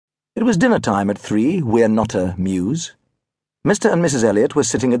It was dinner time at 3, We're not a Muse. Mr. and Mrs. Elliot were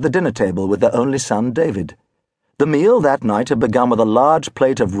sitting at the dinner table with their only son, David. The meal that night had begun with a large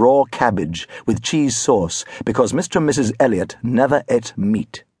plate of raw cabbage with cheese sauce because Mr. and Mrs. Elliot never ate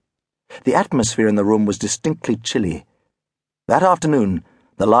meat. The atmosphere in the room was distinctly chilly. That afternoon,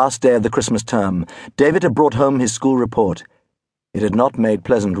 the last day of the Christmas term, David had brought home his school report. It had not made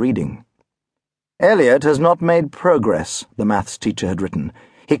pleasant reading. "Elliot has not made progress," the maths teacher had written.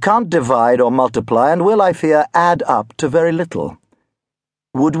 "He can't divide or multiply and will, I fear, add up to very little."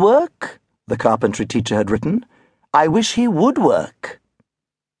 "Woodwork?" the carpentry teacher had written. "I wish he would work."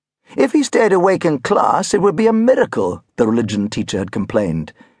 "If he stayed awake in class, it would be a miracle," the religion teacher had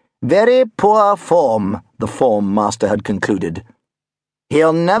complained. "Very poor form," the form master had concluded.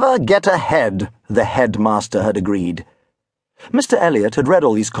 "He'll never get ahead," the headmaster had agreed. Mr. Elliot had read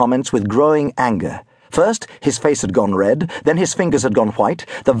all these comments with growing anger. First, his face had gone red, then his fingers had gone white,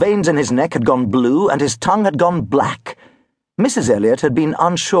 the veins in his neck had gone blue, and his tongue had gone black. Mrs. Elliot had been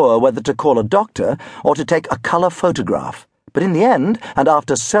unsure whether to call a doctor or to take a colour photograph, but in the end, and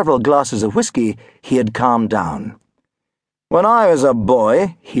after several glasses of whiskey, he had calmed down. "When I was a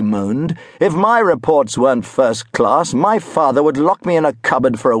boy," he moaned, "if my reports weren't first class, my father would lock me in a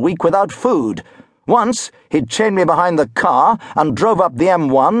cupboard for a week without food. Once, he'd chained me behind the car and drove up the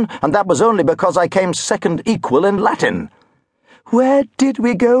M1, and that was only because I came second equal in Latin." "Where did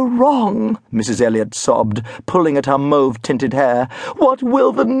we go wrong?" Mrs. Elliot sobbed, pulling at her mauve-tinted hair. "What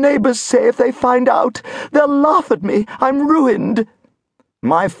will the neighbours say if they find out? They'll laugh at me. I'm ruined."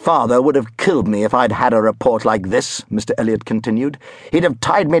 "My father would have killed me if I'd had a report like this," Mr. Elliot continued. "He'd have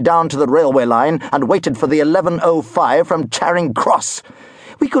tied me down to the railway line and waited for the 11:05 from Charing Cross."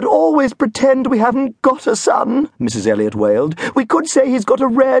 "We could always pretend we haven't got a son," Mrs. Elliot wailed. "We could say he's got a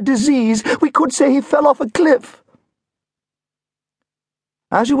rare disease. We could say he fell off a cliff."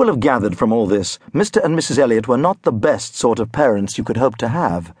 As you will have gathered from all this, Mr. and Mrs. Elliot were not the best sort of parents you could hope to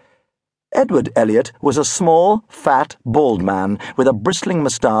have. Edward Elliot was a small, fat, bald man with a bristling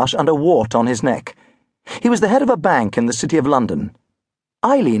moustache and a wart on his neck. He was the head of a bank in the City of London.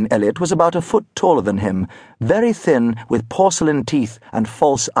 Eileen Elliot was about a foot taller than him, very thin, with porcelain teeth and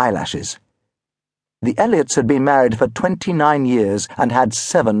false eyelashes. The Elliots had been married for 29 years and had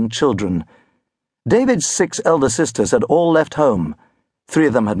 7 children. David's 6 elder sisters had all left home. 3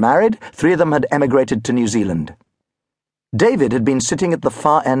 of them had married, 3 of them had emigrated to New Zealand. David had been sitting at the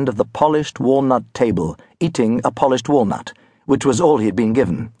far end of the polished walnut table, eating a polished walnut, which was all he had been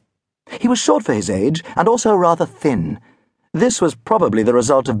given. He was short for his age and also rather thin. This was probably the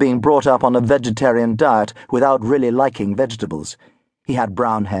result of being brought up on a vegetarian diet without really liking vegetables. He had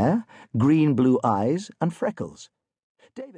brown hair, green-blue eyes, and freckles.